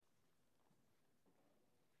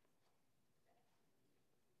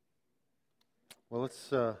Well,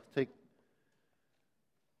 let's take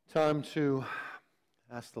time to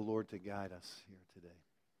ask the Lord to guide us here today.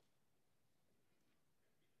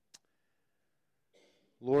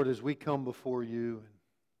 Lord, as we come before you and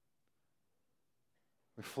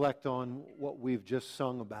reflect on what we've just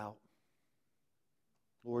sung about,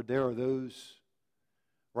 Lord, there are those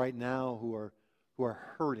right now who are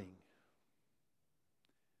hurting,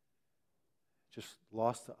 just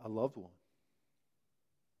lost a loved one.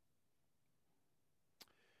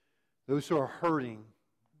 Those who are hurting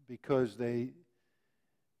because they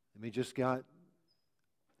just got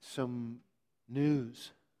some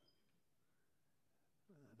news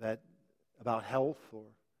that about health or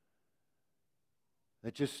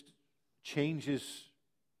that just changes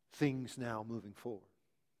things now moving forward.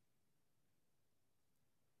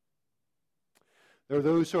 There are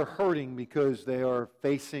those who are hurting because they are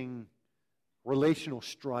facing relational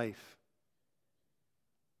strife.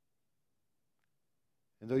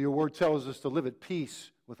 And though your word tells us to live at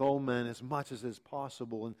peace with all men as much as is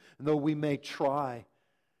possible, and though we may try,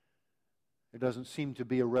 there doesn't seem to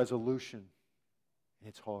be a resolution.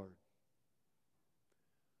 It's hard.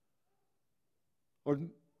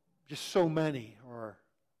 Lord, just so many are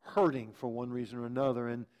hurting for one reason or another.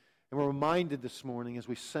 And we're reminded this morning as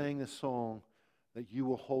we sang this song that you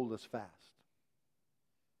will hold us fast.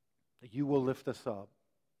 That you will lift us up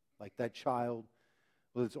like that child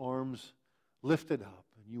with its arms lifted up,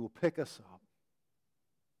 and you will pick us up.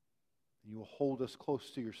 And you will hold us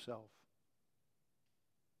close to yourself.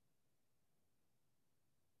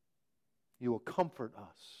 You will comfort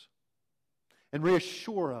us and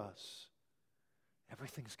reassure us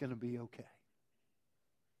everything's going to be okay.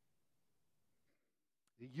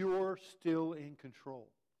 You're still in control.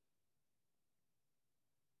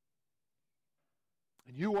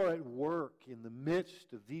 And you are at work in the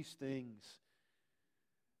midst of these things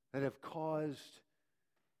that have caused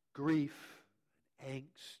grief,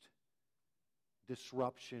 angst,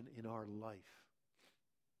 disruption in our life.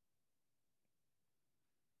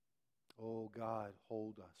 Oh God,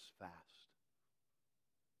 hold us fast.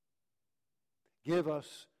 Give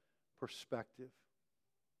us perspective.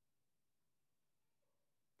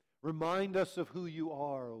 Remind us of who you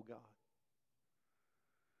are, oh God.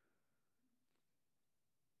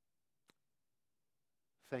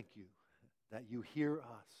 Thank you that you hear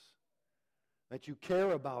us, that you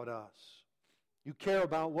care about us. You care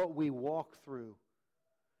about what we walk through.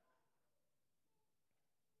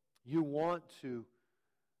 You want to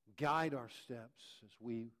guide our steps as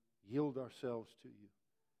we yield ourselves to you.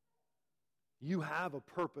 You have a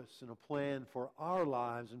purpose and a plan for our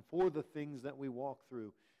lives and for the things that we walk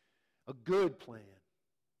through. A good plan.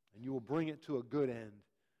 And you will bring it to a good end.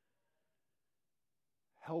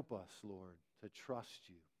 Help us, Lord, to trust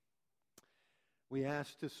you. We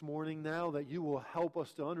ask this morning now that you will help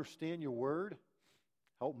us to understand your word.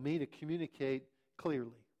 Help me to communicate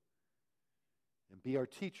clearly. And be our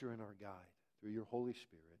teacher and our guide through your Holy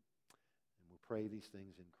Spirit. And we'll pray these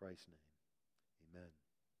things in Christ's name. Amen.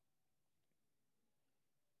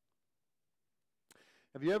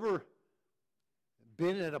 Have you ever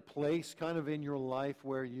been at a place kind of in your life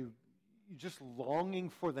where you're just longing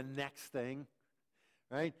for the next thing?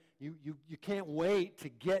 Right? You can't wait to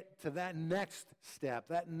get to that next step,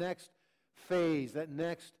 that next phase, that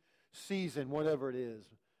next season, whatever it is.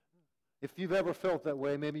 If you've ever felt that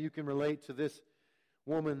way, maybe you can relate to this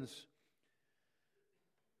woman's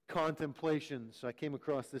contemplations. I came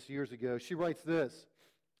across this years ago. She writes this: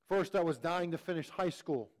 "First, I was dying to finish high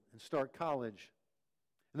school and start college.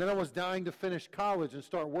 And then I was dying to finish college and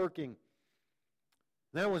start working.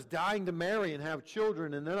 Then I was dying to marry and have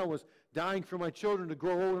children. And then I was dying for my children to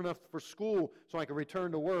grow old enough for school so I could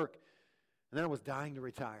return to work. And then I was dying to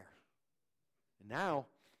retire. And now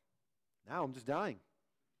I'm just dying.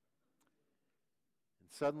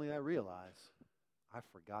 And suddenly I realize I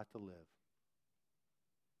forgot to live."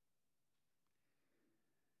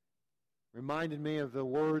 Reminded me of the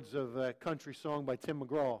words of a country song by Tim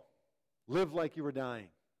McGraw. Live like you were dying.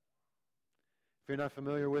 If you're not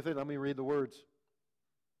familiar with it, let me read the words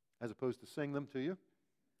as opposed to sing them to you.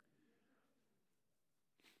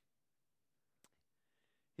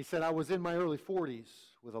 He said, "I was in my early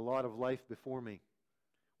 40s with a lot of life before me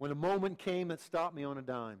when a moment came that stopped me on a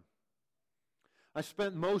dime. I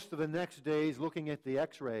spent most of the next days looking at the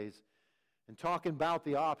x-rays and talking about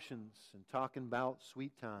the options and talking about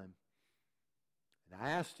sweet time. And I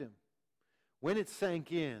asked him, when it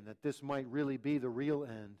sank in that this might really be the real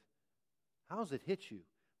end, how does it hit you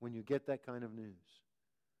when you get that kind of news?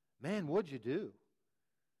 Man, what'd you do?"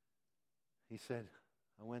 He said,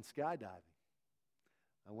 "I went skydiving."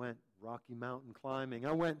 I went Rocky Mountain climbing.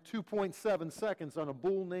 I went 2.7 seconds on a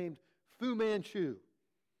bull named Fu Manchu.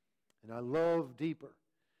 And I loved deeper.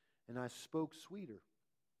 And I spoke sweeter.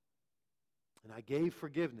 And I gave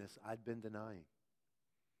forgiveness I'd been denying.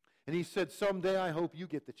 And he said, someday I hope you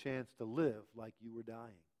get the chance to live like you were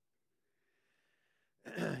dying.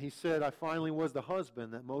 He said, I finally was the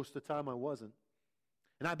husband that most of the time I wasn't.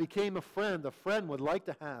 And I became a friend would like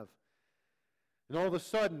to have. And all of a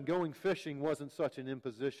sudden, going fishing wasn't such an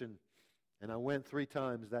imposition. And I went 3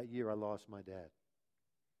 times that year I lost my dad.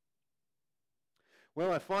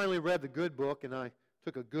 Well, I finally read the good book, and I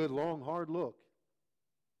took a good, long, hard look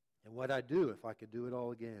at what I'd do if I could do it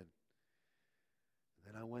all again.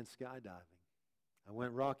 And then I went skydiving. I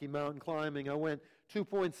went Rocky Mountain climbing. I went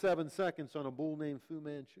 2.7 seconds on a bull named Fu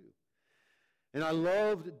Manchu. And I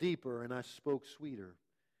loved deeper, and I spoke sweeter,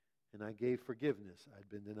 and I gave forgiveness I'd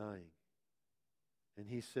been denying. And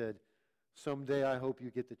he said, someday I hope you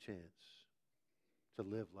get the chance to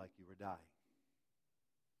live like you were dying.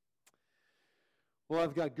 Well,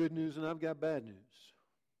 I've got good news and I've got bad news.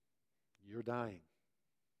 You're dying.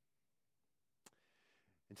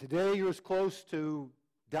 And today you're as close to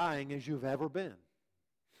dying as you've ever been.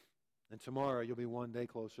 And tomorrow you'll be one day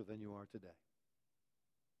closer than you are today.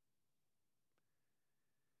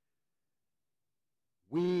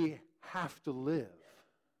 We have to live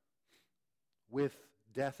with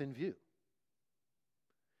death in view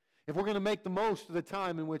if we're going to make the most of the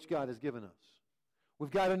time in which God has given us. We've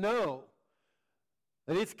got to know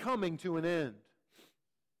that it's coming to an end.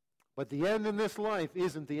 But the end in this life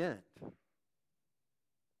isn't the end.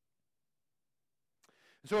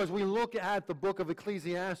 So as we look at the book of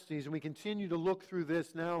Ecclesiastes, and we continue to look through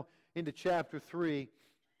this now into chapter 3,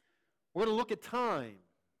 we're going to look at time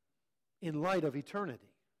in light of eternity.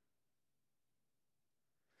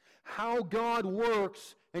 How God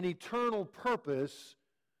works an eternal purpose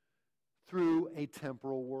through a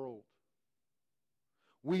temporal world.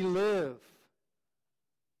 We live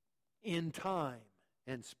in time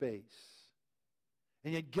and space.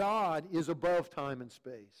 And yet God is above time and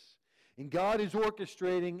space. And God is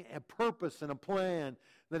orchestrating a purpose and a plan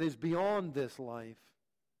that is beyond this life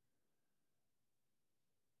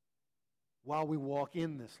while we walk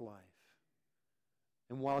in this life.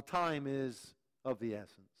 And while time is of the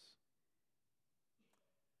essence.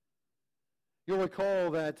 You'll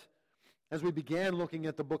recall that as we began looking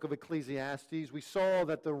at the book of Ecclesiastes, we saw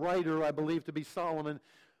that the writer, I believe to be Solomon,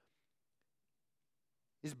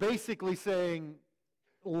 is basically saying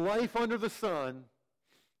life under the sun,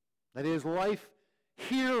 that is, life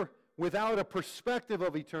here without a perspective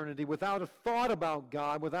of eternity, without a thought about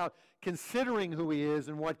God, without considering who He is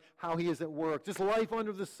and how He is at work, just life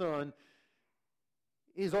under the sun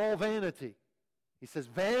is all vanity. He says,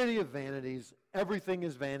 vanity of vanities, everything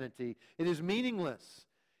is vanity. It is meaningless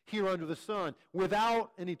here under the sun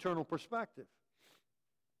without an eternal perspective.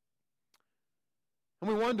 And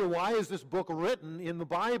we wonder, why is this book written in the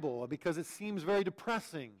Bible? Because it seems very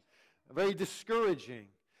depressing, very discouraging,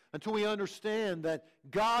 until we understand that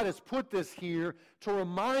God has put this here to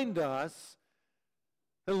remind us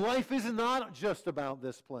that life is not just about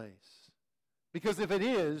this place. Because if it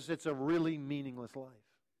is, it's a really meaningless life.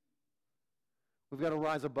 We've got to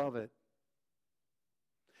rise above it.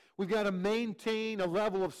 We've got to maintain a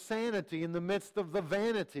level of sanity in the midst of the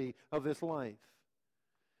vanity of this life.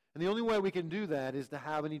 And the only way we can do that is to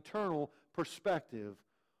have an eternal perspective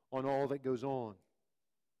on all that goes on.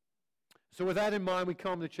 So with that in mind, we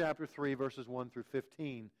come to chapter 3, verses 1 through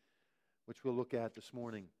 15, which we'll look at this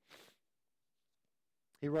morning.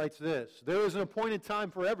 He writes this, "There is an appointed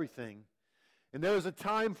time for everything, and there is a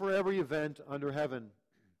time for every event under heaven.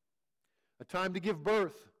 A time to give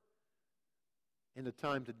birth and a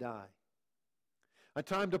time to die. A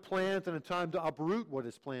time to plant and a time to uproot what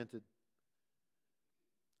is planted.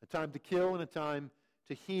 A time to kill and a time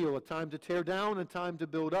to heal. A time to tear down and a time to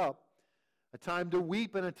build up. A time to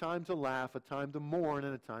weep and a time to laugh. A time to mourn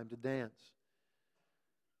and a time to dance.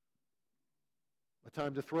 A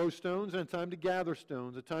time to throw stones and a time to gather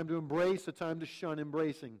stones. A time to embrace, a time to shun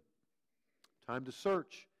embracing. A time to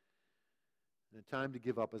search and a time to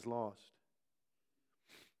give up as lost.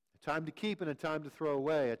 A time to keep and a time to throw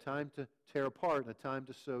away, a time to tear apart and a time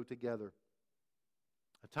to sew together.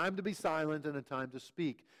 A time to be silent and a time to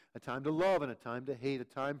speak, a time to love and a time to hate, a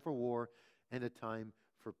time for war and a time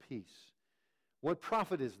for peace. What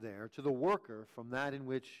profit is there to the worker from that in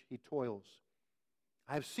which he toils?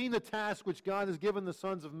 I have seen the task which God has given the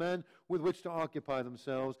sons of men with which to occupy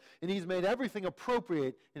themselves, and He's made everything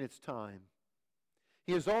appropriate in its time.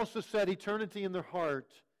 He has also set eternity in their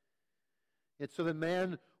heart, yet so that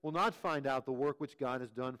man will not find out the work which God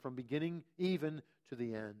has done from beginning even to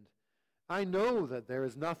the end. I know that there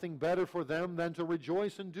is nothing better for them than to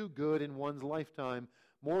rejoice and do good in one's lifetime.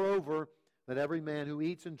 Moreover, that every man who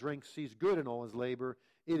eats and drinks sees good in all his labor.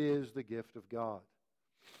 It is the gift of God.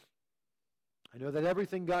 I know that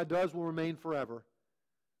everything God does will remain forever.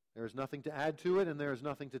 There is nothing to add to it, and there is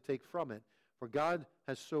nothing to take from it. For God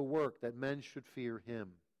has so worked that men should fear him.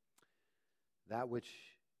 That which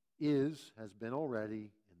is has been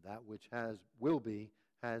already, and that which will be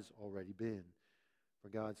has already been. For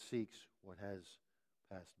God seeks what has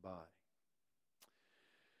passed by.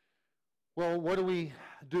 Well, what do we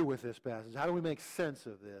do with this passage? How do we make sense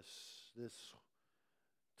of this? This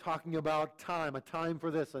talking about time, a time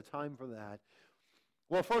for this, a time for that.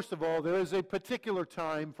 Well, first of all, there is a particular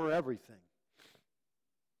time for everything,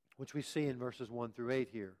 which we see in verses 1 through 8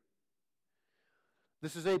 here.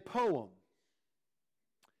 This is a poem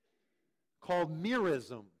called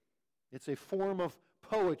merism. It's a form of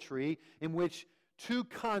poetry in which two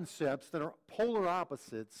concepts that are polar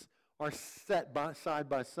opposites are set side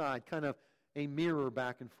by side, kind of a mirror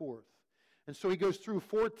back and forth. And so he goes through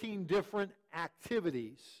 14 different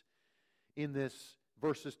activities in this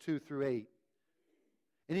verses 2 through 8.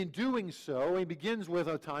 And in doing so, he begins with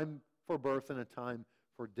a time for birth and a time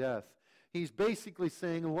for death. He's basically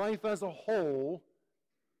saying life as a whole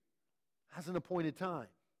has an appointed time.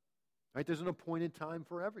 Right? There's an appointed time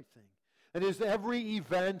for everything. That is, every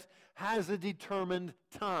event has a determined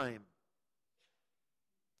time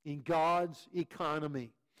in God's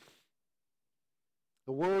economy.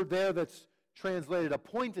 The word there that's translated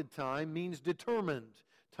appointed time means determined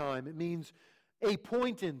time. It means a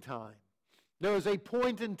point in time. There is a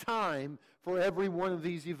point in time for every one of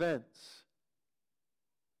these events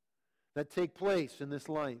that take place in this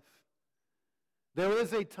life. There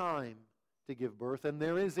is a time to give birth, and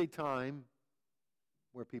there is a time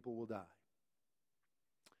where people will die.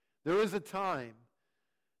 There is a time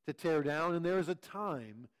to tear down, and there is a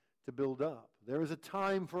time to build up. There is a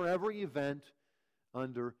time for every event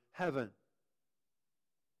under heaven.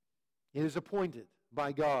 It is appointed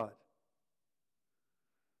by God.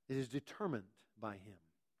 It is determined by Him.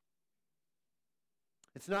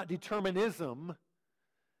 It's not determinism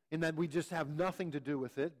in that we just have nothing to do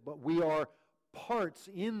with it, but we are parts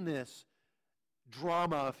in this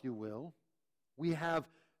drama, if you will. We have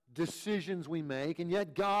decisions we make, and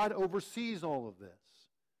yet God oversees all of this.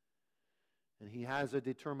 And He has a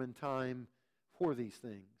determined time for these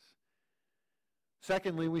things.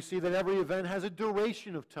 Secondly, we see that every event has a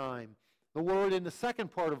duration of time. The word in the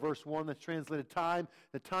second part of verse 1 that's translated time,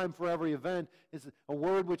 the time for every event, is a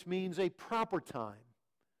word which means a proper time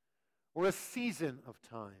or a season of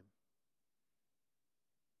time.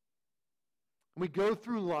 We go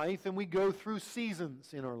through life and we go through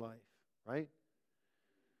seasons in our life, right?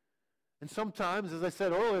 And sometimes, as I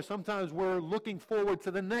said earlier, sometimes we're looking forward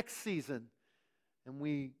to the next season and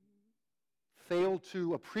we fail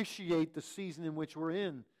to appreciate the season in which we're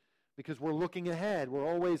in because we're looking ahead. We're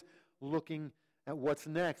always looking at what's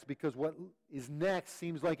next because what is next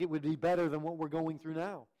seems like it would be better than what we're going through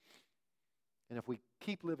now. And if we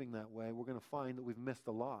keep living that way, we're going to find that we've missed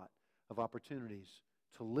a lot of opportunities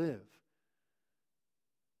to live.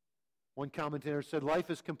 One commentator said, life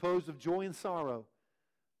is composed of joy and sorrow,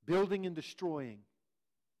 building and destroying,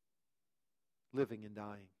 living and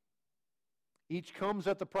dying. Each comes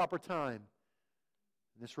at the proper time.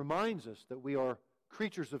 And this reminds us that we are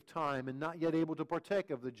creatures of time and not yet able to partake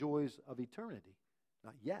of the joys of eternity.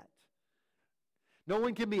 Not yet. No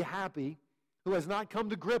one can be happy who has not come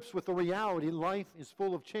to grips with the reality life is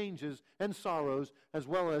full of changes and sorrows as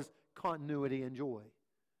well as continuity and joy.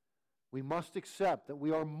 We must accept that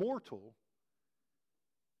we are mortal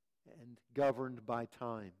and governed by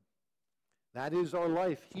time. That is our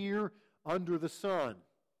life here under the sun,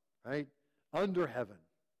 right? Under heaven.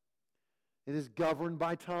 It is governed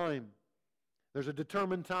by time. There's a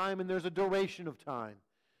determined time and there's a duration of time.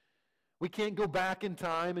 We can't go back in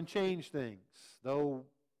time and change things, though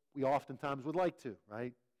we oftentimes would like to,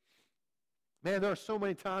 right? Man, there are so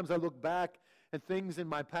many times I look back at things in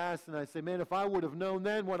my past and I say, man, if I would have known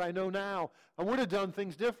then what I know now, I would have done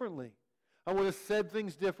things differently. I would have said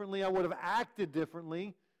things differently. I would have acted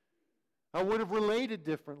differently. I would have related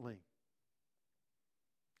differently.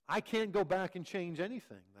 I can't go back and change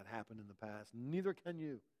anything that happened in the past. Neither can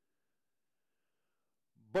you.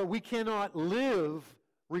 But we cannot live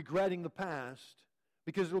regretting the past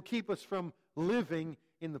because it will keep us from living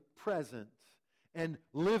in the present and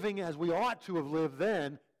living as we ought to have lived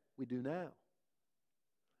then, we do now.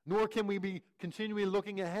 Nor can we be continually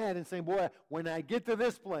looking ahead and saying, boy, when I get to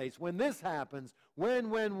this place, when this happens, when,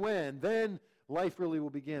 then life really will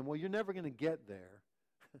begin. Well, you're never going to get there.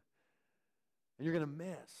 And you're going to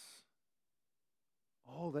miss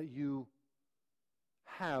all that you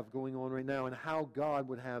have going on right now and how God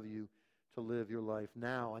would have you to live your life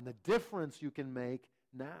now and the difference you can make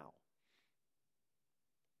now.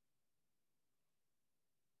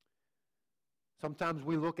 Sometimes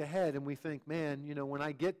we look ahead and we think, man, when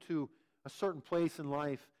I get to a certain place in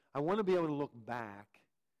life, I want to be able to look back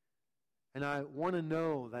and I want to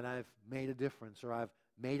know that I've made a difference or I've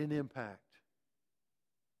made an impact.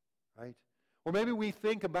 Right? Or maybe we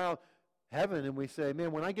think about heaven and we say,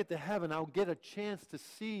 man, when I get to heaven, I'll get a chance to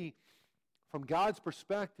see from God's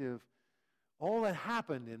perspective all that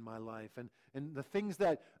happened in my life and the things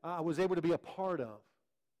that I was able to be a part of.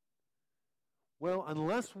 Well,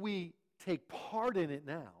 unless we take part in it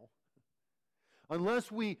now,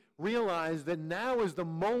 unless we realize that now is the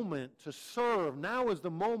moment to serve, now is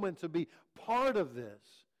the moment to be part of this,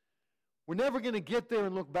 we're never going to get there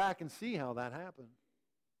and look back and see how that happened.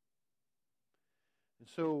 And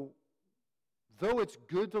so, though it's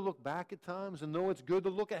good to look back at times, and though it's good to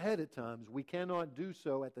look ahead at times, we cannot do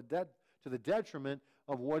so to the detriment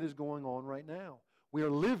of what is going on right now. We are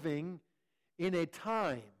living in a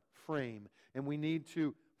time frame, and we need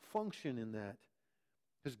to function in that.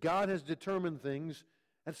 Because God has determined things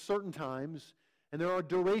at certain times, and there are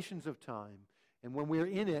durations of time. And when we're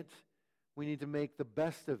in it, we need to make the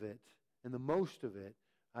best of it and the most of it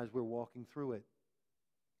as we're walking through it.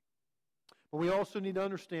 But we also need to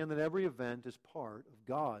understand that every event is part of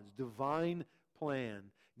God's divine plan.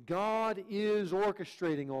 God is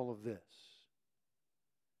orchestrating all of this.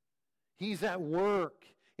 He's at work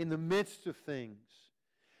in the midst of things.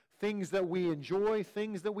 Things that we enjoy,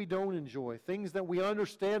 things that we don't enjoy, things that we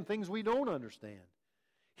understand, things we don't understand.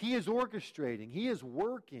 He is orchestrating. He is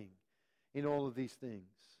working in all of these things.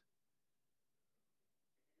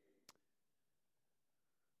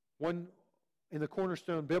 In the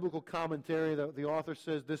Cornerstone Biblical Commentary, the author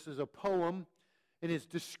says this is a poem. It is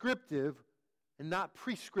descriptive and not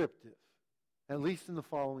prescriptive, at least in the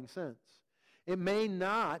following sense. It may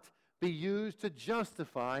not be used to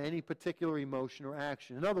justify any particular emotion or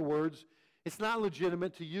action. In other words, it's not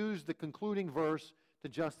legitimate to use the concluding verse to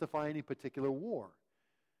justify any particular war.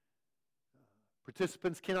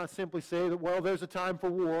 Participants cannot simply say that, well, there's a time for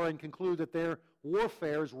war and conclude that their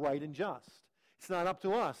warfare is right and just. It's not up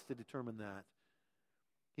to us to determine that.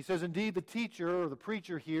 He says, indeed, the teacher or the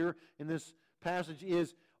preacher here in this passage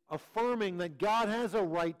is affirming that God has a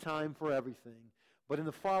right time for everything. But in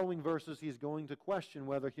the following verses, he's going to question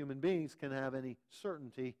whether human beings can have any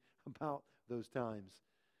certainty about those times.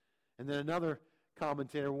 And then another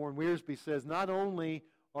commentator, Warren Wiersbe, says, not only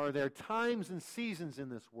are there times and seasons in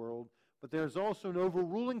this world, but there's also an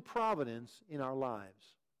overruling providence in our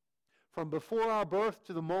lives. From before our birth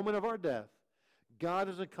to the moment of our death, God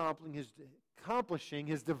is accomplishing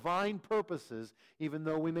His divine purposes, even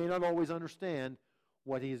though we may not always understand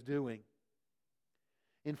what He is doing.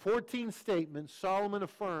 In 14 statements, Solomon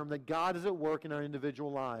affirmed that God is at work in our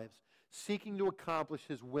individual lives, seeking to accomplish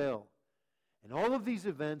His will. And all of these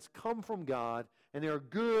events come from God, and they are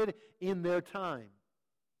good in their time.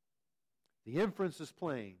 The inference is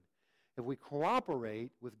plain. If we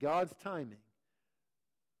cooperate with God's timing,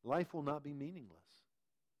 life will not be meaningless.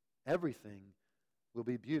 Everything will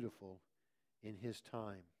be beautiful in His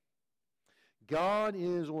time. God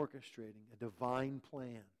is orchestrating a divine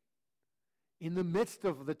plan in the midst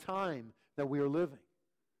of the time that we are living.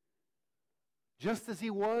 Just as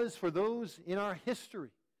He was for those in our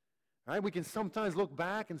history. Right? We can sometimes look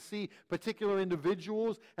back and see particular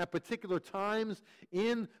individuals at particular times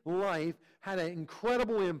in life had an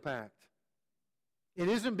incredible impact. It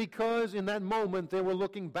isn't because in that moment they were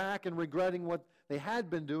looking back and regretting what they had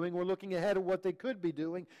been doing or looking ahead at what they could be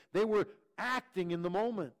doing. They were acting in the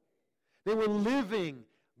moment. They were living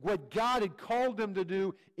what God had called them to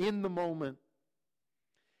do in the moment.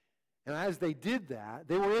 And as they did that,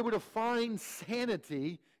 they were able to find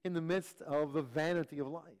sanity in the midst of the vanity of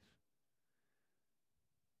life.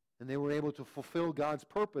 And they were able to fulfill God's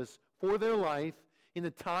purpose for their life in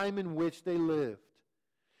the time in which they lived.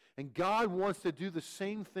 And God wants to do the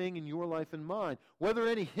same thing in your life and mine. Whether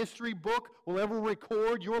any history book will ever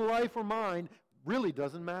record your life or mine really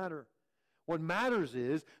doesn't matter. What matters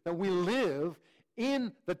is that we live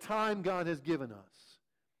in the time God has given us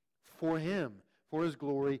for Him, for His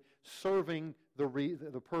glory, serving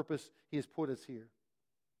the purpose He has put us here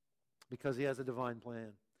because He has a divine plan.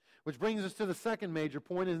 Which brings us to the second major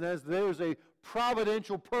point, and that is there's a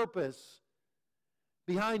providential purpose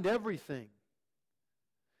behind everything.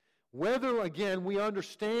 Whether, again, we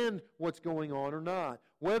understand what's going on or not,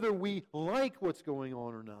 whether we like what's going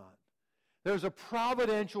on or not, There's a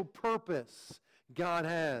providential purpose God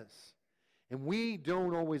has. And we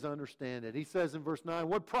don't always understand it. He says in verse 9,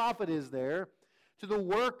 what profit is there to the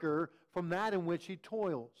worker from that in which he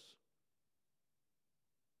toils?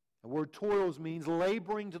 The word toils means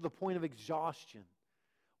laboring to the point of exhaustion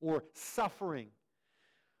or suffering.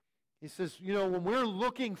 He says, when we're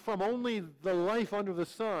looking from only the life under the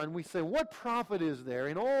sun, we say, what profit is there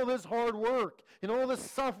in all this hard work, in all this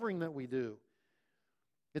suffering that we do?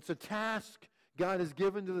 It's a task God has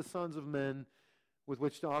given to the sons of men with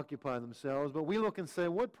which to occupy themselves. But we look and say,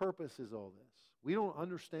 what purpose is all this? We don't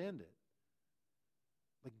understand it.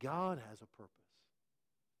 But God has a purpose.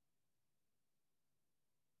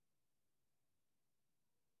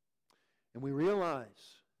 And we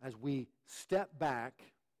realize as we step back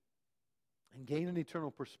and gain an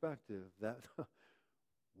eternal perspective that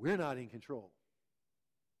we're not in control.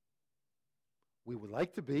 We would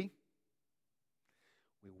like to be.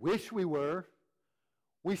 We wish we were.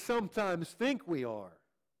 We sometimes think we are.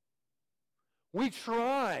 We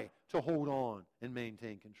try to hold on and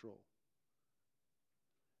maintain control.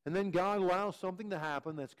 And then God allows something to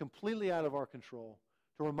happen that's completely out of our control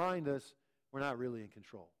to remind us we're not really in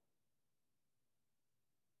control.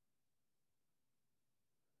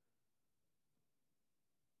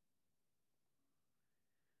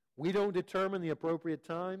 We don't determine the appropriate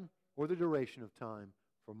time or the duration of time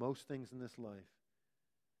for most things in this life.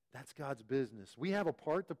 That's God's business. We have a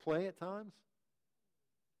part to play at times,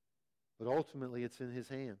 but ultimately it's in His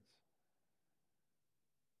hands.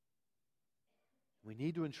 We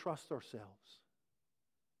need to entrust ourselves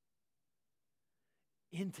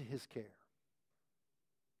into His care.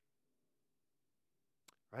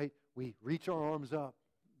 Right? We reach our arms up.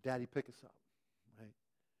 Daddy, pick us up. Right?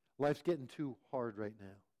 Life's getting too hard right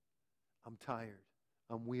now. I'm tired.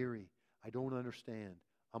 I'm weary. I don't understand.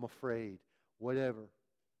 I'm afraid. Whatever.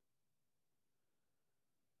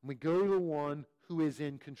 And we go to the one who is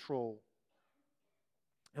in control.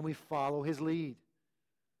 And we follow His lead.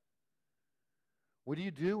 What do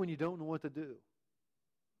you do when you don't know what to do?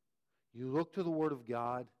 You look to the Word of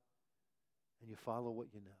God and you follow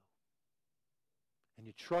what you know. And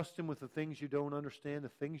you trust Him with the things you don't understand, the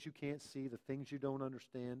things you can't see, the things you don't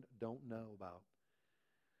understand, don't know about.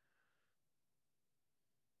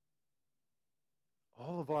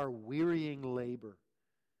 All of our wearying labor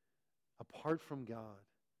apart from God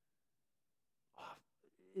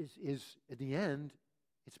is at the end,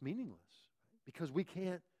 it's meaningless. Because we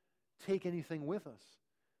can't take anything with us.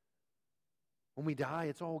 When we die,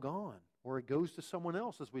 it's all gone. Or it goes to someone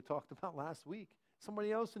else, as we talked about last week.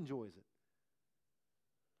 Somebody else enjoys it.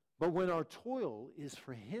 But when our toil is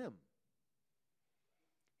for Him,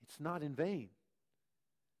 it's not in vain.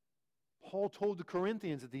 Paul told the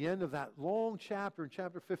Corinthians at the end of that long chapter, in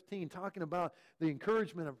chapter 15, talking about the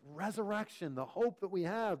encouragement of resurrection, the hope that we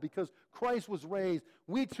have because Christ was raised.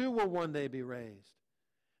 We too will one day be raised.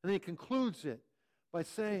 And then he concludes it by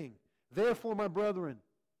saying, therefore, my brethren,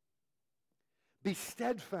 be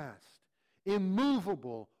steadfast,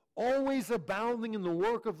 immovable, always abounding in the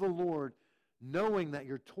work of the Lord, knowing that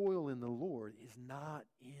your toil in the Lord is not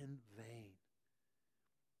in vain.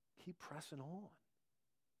 Keep pressing on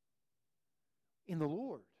in the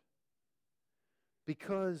Lord.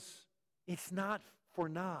 Because it's not for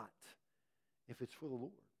naught if it's for the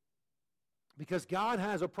Lord. Because God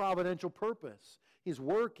has a providential purpose. He's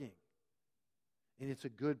working. And it's a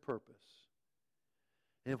good purpose.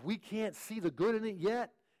 And if we can't see the good in it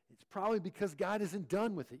yet, it's probably because God isn't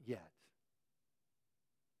done with it yet.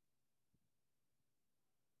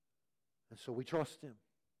 And so we trust Him.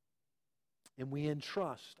 And we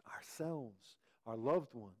entrust ourselves, our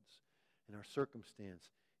loved ones, and our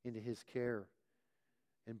circumstance into His care.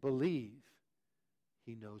 And believe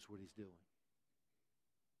He knows what He's doing.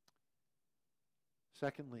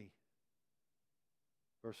 Secondly,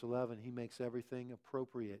 verse 11, He makes everything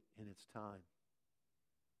appropriate in its time.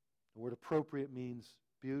 The word appropriate means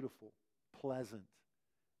beautiful, pleasant,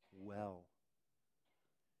 well.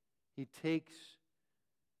 He takes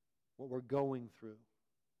what we're going through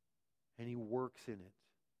and He works in it.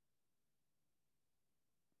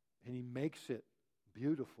 And He makes it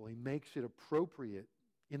beautiful. He makes it appropriate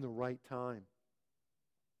in the right time.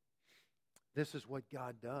 This is what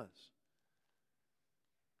God does.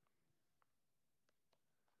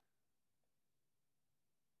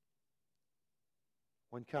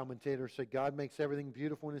 One commentator said, God makes everything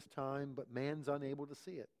beautiful in His time, but man's unable to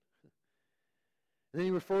see it. And then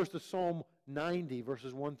he refers to Psalm 90,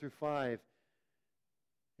 verses 1 through 5.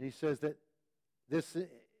 And he says that this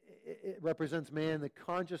it represents man, the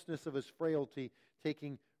consciousness of his frailty,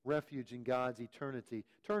 taking refuge in God's eternity.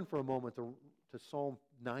 Turn for a moment to Psalm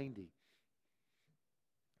 90.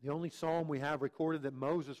 The only psalm we have recorded that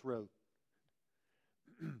Moses wrote.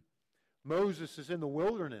 Moses is in the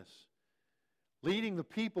wilderness, leading the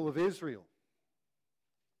people of Israel.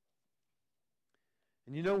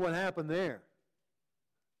 And you know what happened there?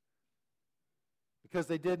 Because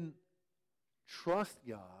they didn't trust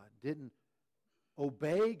God, didn't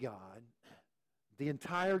obey God, the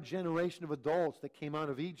entire generation of adults that came out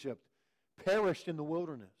of Egypt perished in the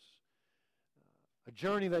wilderness. A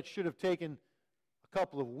journey that should have taken a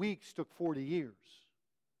couple of weeks took 40 years.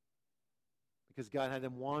 Because God had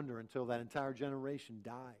them wander until that entire generation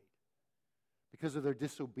died. Because of their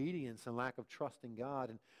disobedience and lack of trust in God.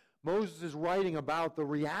 And Moses is writing about the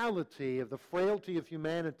reality of the frailty of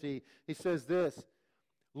humanity. He says this,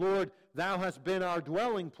 Lord, thou hast been our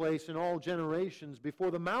dwelling place in all generations.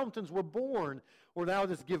 Before the mountains were born, or thou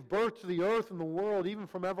didst give birth to the earth and the world, even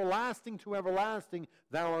from everlasting to everlasting,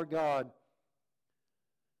 thou art God.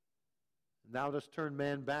 And thou dost turn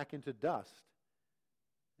man back into dust,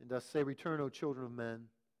 and dost say, return, O children of men.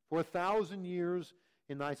 For 1,000 years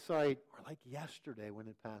in thy sight are like yesterday when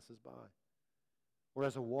it passes by, or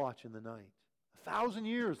as a watch in the night. 1,000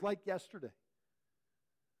 years like yesterday.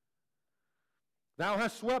 Thou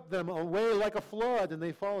hast swept them away like a flood, and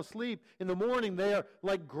they fall asleep. In the morning they are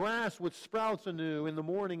like grass which sprouts anew. In the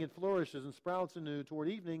morning it flourishes and sprouts anew. Toward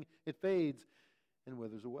evening it fades and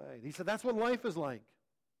withers away. He said that's what life is like.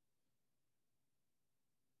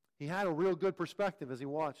 He had a real good perspective as he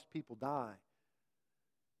watched people die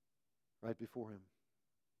right before him.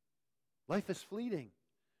 Life is fleeting.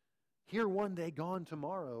 Here one day, gone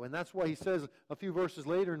tomorrow. And that's why he says a few verses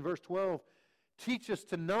later in verse 12, teach us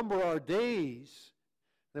to number our days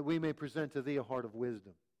that we may present to thee a heart of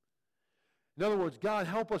wisdom. In other words, God,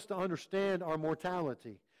 help us to understand our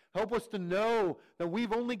mortality. Help us to know that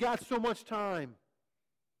we've only got so much time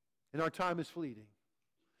and our time is fleeting.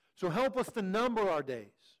 So help us to number our days,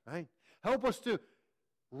 right? Help us to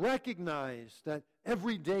recognize that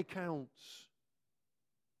every day counts.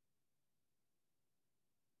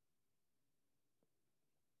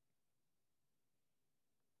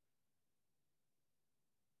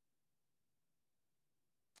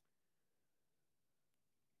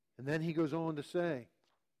 And then he goes on to say,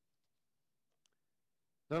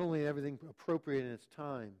 not only everything appropriate in its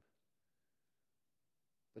time,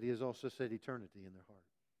 but he has also said eternity in their heart.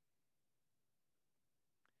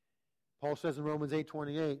 Paul says in Romans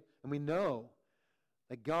 8:28, and we know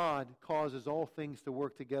that God causes all things to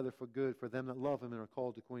work together for good for them that love him and are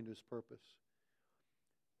called according to his purpose.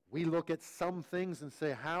 We look at some things and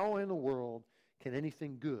say, how in the world can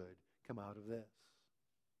anything good come out of this?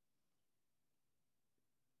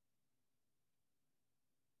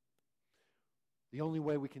 The only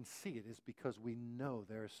way we can see it is because we know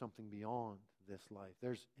there is something beyond this life.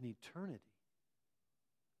 There's an eternity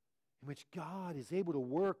in which God is able to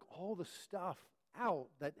work all the stuff out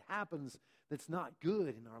that happens that's not good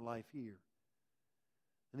in our life here.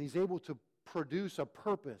 And he's able to produce a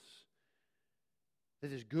purpose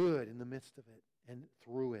that is good in the midst of it and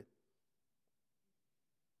through it.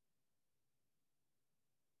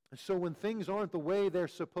 And so when things aren't the way they're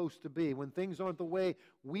supposed to be, when things aren't the way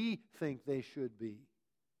we think they should be,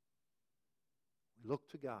 we look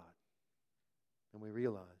to God and we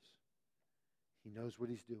realize he knows what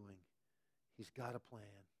he's doing. He's got a plan.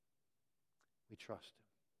 We trust him.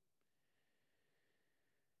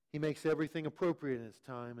 He makes everything appropriate in its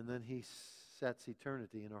time, and then he sets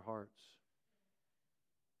eternity in our hearts.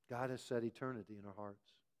 God has set eternity in our hearts.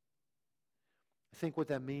 I think what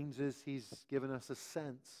that means is he's given us a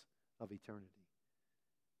sense of eternity.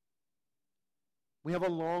 We have a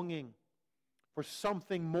longing for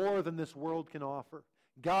something more than this world can offer.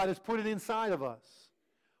 God has put it inside of us.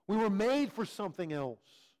 We were made for something else.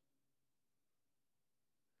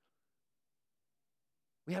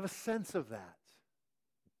 We have a sense of that.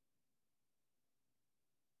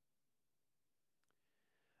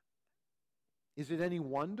 Is it any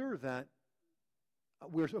wonder that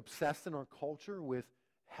we're obsessed in our culture with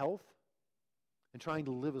health and trying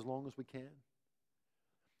to live as long as we can?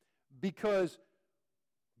 Because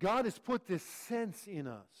God has put this sense in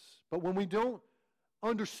us. But when we don't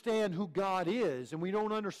understand who God is, and we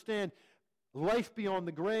don't understand life beyond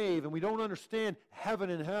the grave, and we don't understand heaven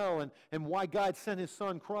and hell, and why God sent his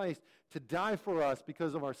son Christ to die for us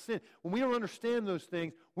because of our sin, when we don't understand those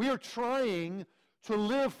things, we are trying to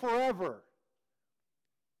live forever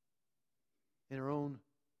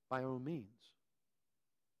by our own means.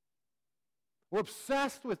 We're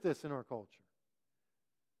obsessed with this in our culture.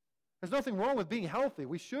 There's nothing wrong with being healthy.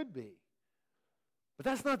 We should be. But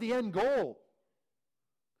that's not the end goal.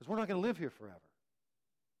 Because we're not going to live here forever.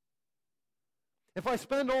 If I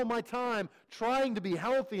spend all my time trying to be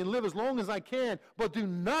healthy and live as long as I can, but do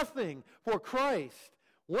nothing for Christ,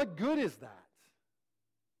 what good is that?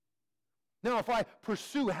 Now, if I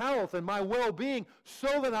pursue health and my well-being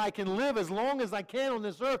so that I can live as long as I can on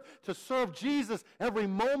this earth to serve Jesus every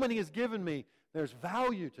moment He has given me, there's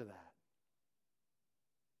value to that.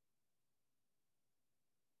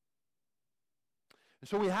 And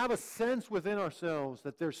so we have a sense within ourselves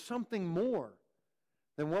that there's something more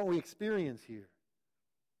than what we experience here.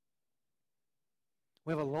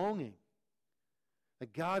 We have a longing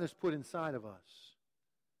that God has put inside of us.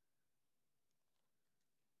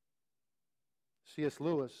 C.S.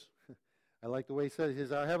 Lewis, I like the way he says, he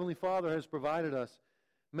says, our Heavenly Father has provided us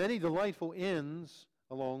many delightful inns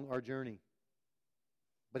along our journey.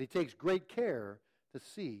 But He takes great care to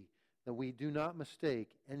see that we do not mistake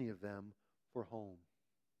any of them for home.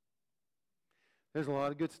 There's a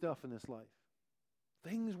lot of good stuff in this life.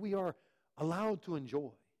 Things we are allowed to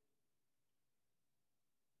enjoy.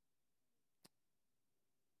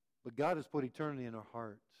 But God has put eternity in our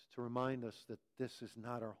hearts to remind us that this is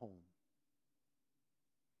not our home.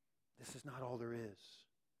 This is not all there is.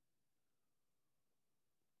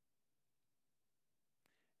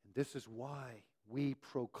 And this is why we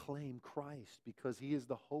proclaim Christ, because He is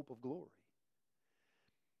the hope of glory.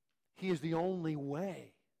 He is the only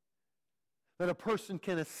way that a person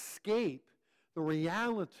can escape the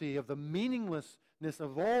reality of the meaninglessness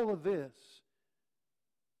of all of this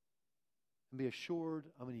and be assured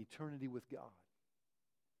of an eternity with God,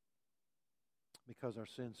 because our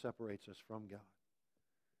sin separates us from God.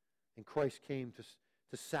 And Christ came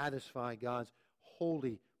to satisfy God's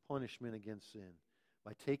holy punishment against sin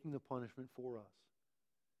by taking the punishment for us.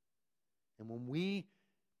 And when we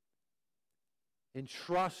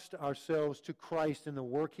entrust ourselves to Christ and the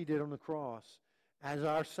work He did on the cross as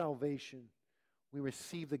our salvation, we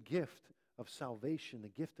receive the gift of salvation, the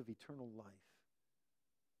gift of eternal life,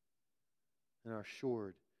 and are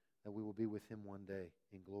assured that we will be with Him one day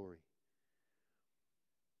in glory.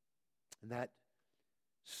 And that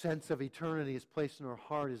sense of eternity is placed in our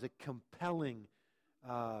heart as a compelling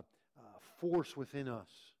force within us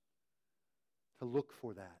to look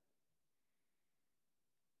for that.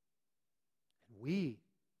 And we,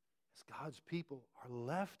 as God's people, are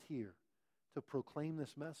left here to proclaim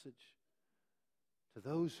this message to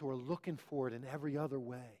those who are looking for it in every other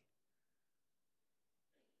way.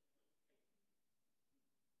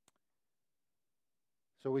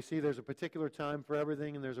 So we see there's a particular time for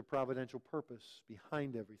everything, and there's a providential purpose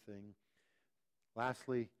behind everything.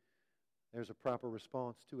 Lastly, there's a proper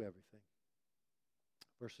response to everything.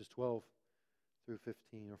 Verses 12 through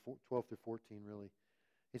 15, or 12 through 14, really.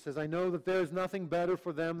 He says, I know that there is nothing better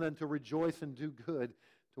for them than to rejoice and do good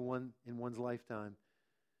to one in one's lifetime.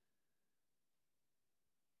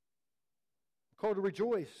 We're called to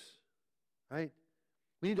rejoice, right?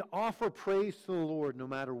 We need to offer praise to the Lord no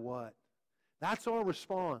matter what. That's our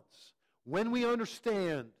response. When we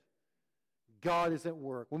understand God is at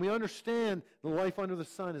work, when we understand the life under the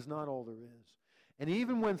sun is not all there is, and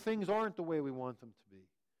even when things aren't the way we want them to be,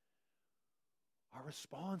 our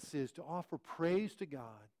response is to offer praise to God.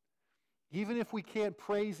 Even if we can't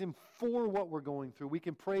praise Him for what we're going through, we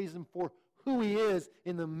can praise Him for who He is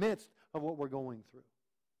in the midst of what we're going through.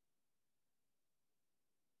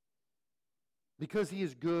 Because He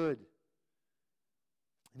is good,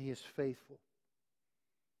 and He is faithful,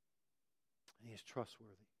 and He is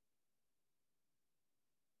trustworthy.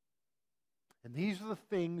 And these are the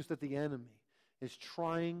things that the enemy is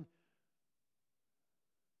trying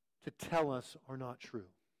to tell us are not true.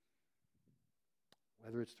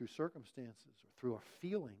 Whether it's through circumstances or through our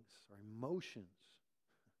feelings, our emotions.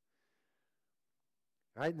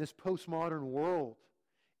 Right? In this postmodern world,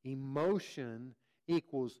 emotion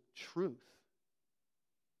equals truth.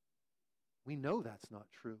 We know that's not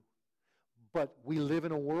true. But we live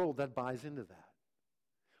in a world that buys into that.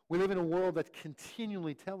 We live in a world that's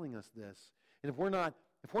continually telling us this. And if we're not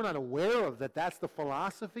aware of that, that's the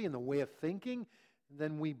philosophy and the way of thinking,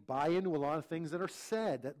 then we buy into a lot of things that are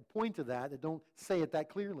said that point to that don't say it that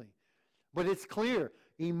clearly. But it's clear.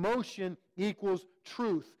 Emotion equals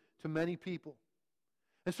truth to many people.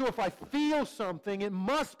 And so if I feel something, it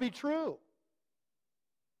must be true.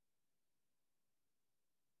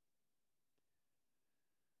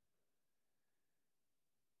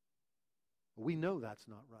 But we know that's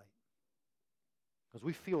not right. Because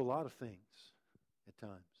we feel a lot of things at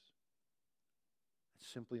times that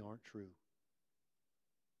simply aren't true.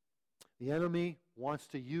 The enemy wants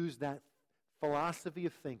to use that philosophy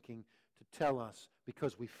of thinking to tell us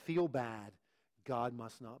because we feel bad, God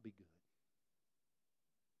must not be good.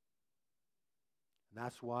 And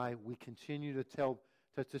that's why we continue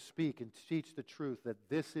to speak and teach the truth, that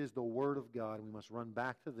this is the Word of God, and we must run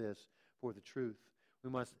back to this for the truth. We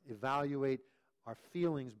must evaluate our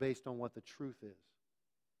feelings based on what the truth is,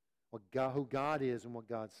 who God is and what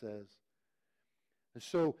God says. And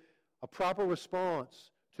so a proper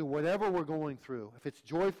response to whatever we're going through, if it's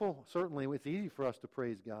joyful, certainly it's easy for us to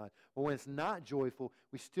praise God. But when it's not joyful,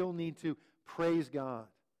 we still need to praise God.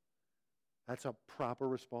 That's a proper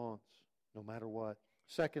response, no matter what.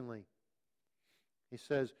 Secondly, he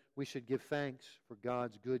says we should give thanks for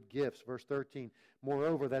God's good gifts. Verse 13,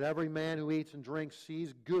 moreover, that every man who eats and drinks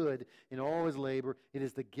sees good in all his labor. It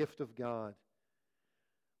is the gift of God.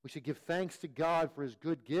 We should give thanks to God for his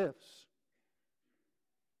good gifts.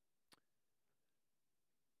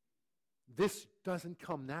 This doesn't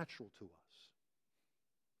come natural to us.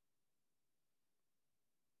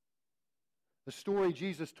 The story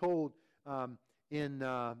Jesus told in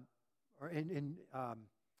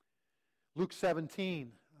Luke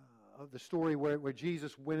 17, of the story where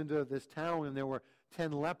Jesus went into this town and there were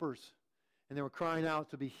 10 lepers and they were crying out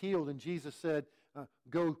to be healed, and Jesus said,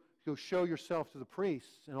 go show yourself to the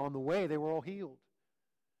priests. And on the way they were all healed.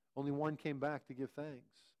 Only one came back to give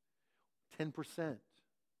thanks. 10%,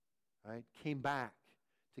 right, came back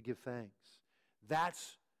to give thanks.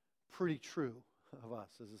 That's pretty true of us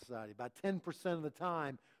as a society. About 10% of the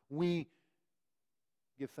time we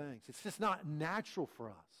give thanks. It's just not natural for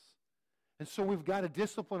us. And so we've got to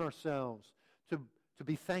discipline ourselves to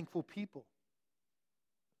be thankful people.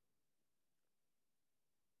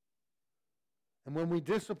 And when we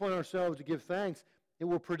discipline ourselves to give thanks, it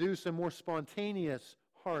will produce a more spontaneous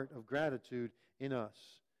heart of gratitude in us.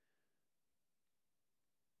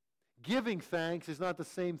 Giving thanks is not the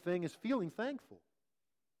same thing as feeling thankful.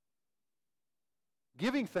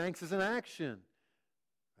 Giving thanks is an action,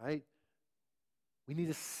 right? We need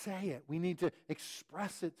to say it. We need to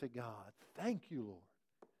express it to God. Thank you, Lord.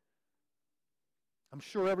 I'm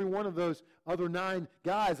sure every one of those other 9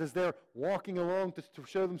 guys, as they're walking along to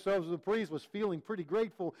show themselves to the priest, was feeling pretty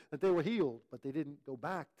grateful that they were healed, but they didn't go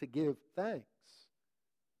back to give thanks.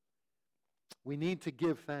 We need to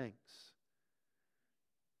give thanks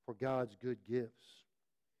for God's good gifts.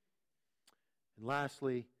 And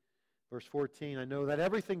lastly, verse 14, I know that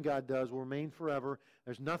everything God does will remain forever.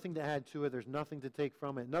 There's nothing to add to it. There's nothing to take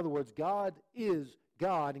from it. In other words, God is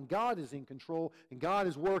God, and God is in control, and God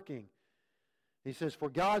is working. He says, for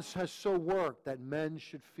God has so worked that men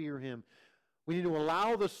should fear him. We need to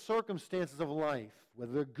allow the circumstances of life,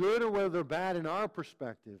 whether they're good or whether they're bad in our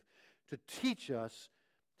perspective, to teach us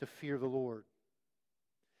to fear the Lord.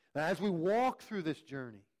 Now, as we walk through this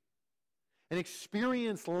journey and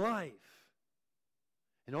experience life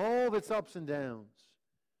and all of its ups and downs,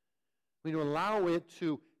 we need to allow it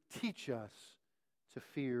to teach us to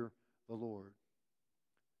fear the Lord.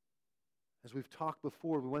 As we've talked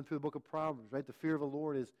before, we went through the book of Proverbs, right? The fear of the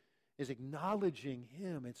Lord is acknowledging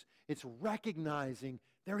him. It's recognizing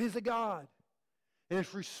there is a God. And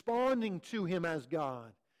it's responding to him as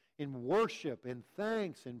God in worship and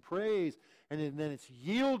thanks and praise. And then it's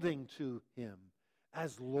yielding to him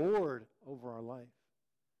as Lord over our life.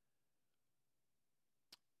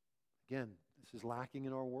 Again, this is lacking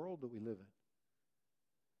in our world that we live in.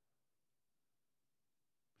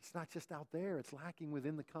 It's not just out there. It's lacking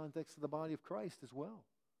within the context of the body of Christ as well.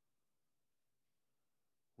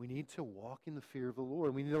 We need to walk in the fear of the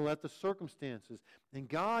Lord. We need to let the circumstances. And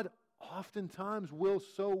God oftentimes will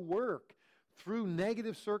so work through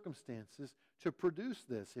negative circumstances to produce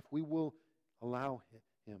this if we will allow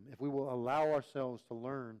him, if we will allow ourselves to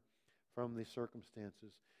learn from the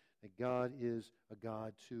circumstances. That God is a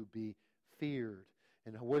God to be feared.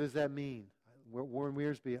 And what does that mean? Warren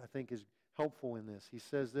Wiersbe, I think, is helpful in this. He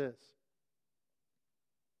says this.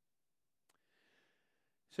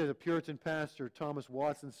 He says, a Puritan pastor, Thomas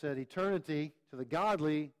Watson, said, eternity to the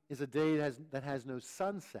godly is a day that has no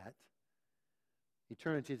sunset.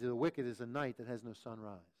 Eternity to the wicked is a night that has no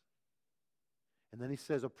sunrise. And then he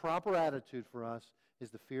says, a proper attitude for us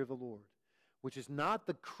is the fear of the Lord, which is not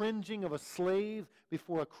the cringing of a slave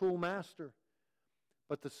before a cruel master,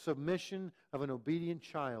 but the submission of an obedient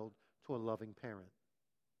child to a loving parent.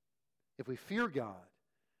 If we fear God,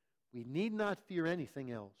 we need not fear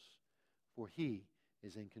anything else, for he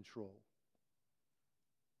is in control.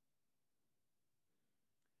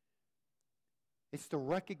 It's the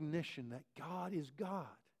recognition that God is God.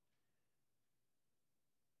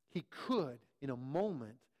 He could, in a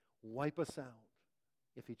moment, wipe us out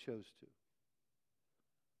if he chose to.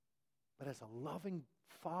 But as a loving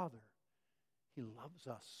Father, he loves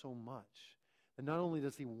us so much And not only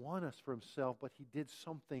does he want us for himself, but he did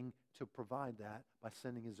something to provide that by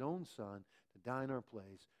sending his own Son to die in our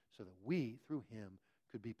place so that we, through him,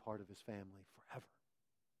 could be part of his family forever.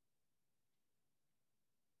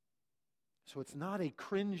 So it's not a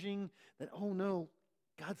cringing that, oh no,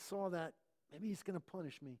 God saw that, maybe he's going to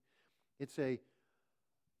punish me. It's I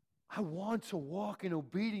want to walk in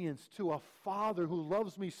obedience to a Father who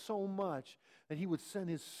loves me so much that he would send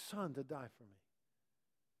his Son to die for me.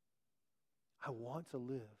 I want to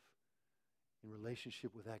live in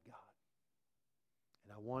relationship with that God.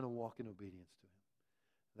 And I want to walk in obedience to him.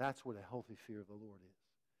 That's what a healthy fear of the Lord is.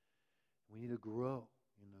 We need to grow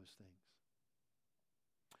in those things.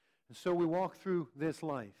 And so we walk through this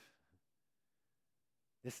life,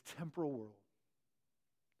 this temporal world,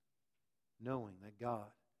 knowing that God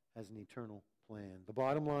has an eternal plan. The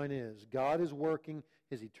bottom line is, God is working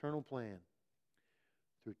his eternal plan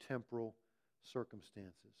through temporal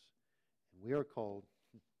circumstances. And we are called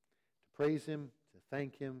to praise him, to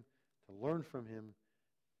thank him, to learn from him,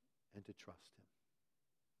 and to trust him.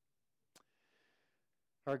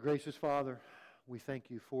 Our gracious Father, we thank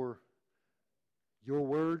you for your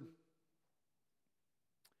word.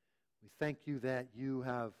 We thank you that you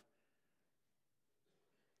have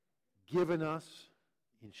given us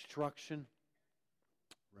instruction,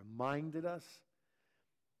 reminded us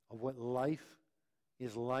of what life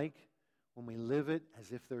is like when we live it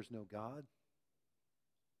as if there's no God.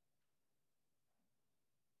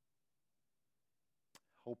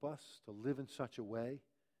 Help us to live in such a way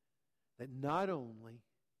that not only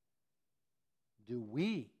do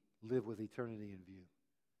we live with eternity in view,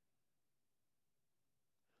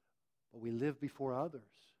 but we live before others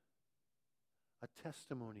a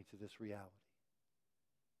testimony to this reality.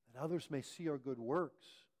 That others may see our good works,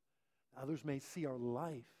 that others may see our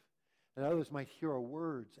life, that others might hear our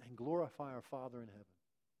words and glorify our Father in heaven.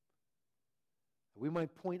 That we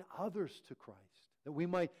might point others to Christ, that we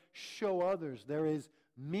might show others there is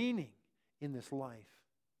meaning in this life.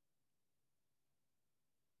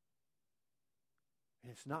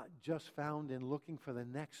 And it's not just found in looking for the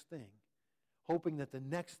next thing, hoping that the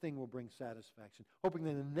next thing will bring satisfaction, hoping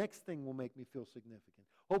that the next thing will make me feel significant,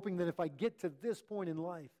 hoping that if I get to this point in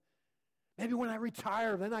life, maybe when I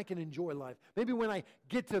retire, then I can enjoy life. Maybe when I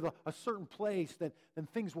get to a certain place, then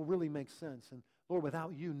things will really make sense. And Lord,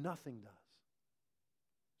 without you, nothing does.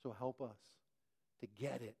 So help us to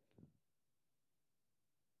get it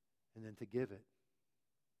and then to give it.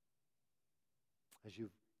 As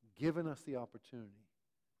you've given us the opportunity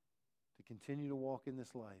to continue to walk in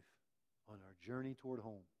this life on our journey toward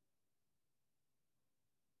home.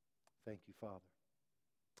 Thank you, Father.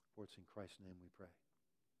 For it's in Christ's name we pray.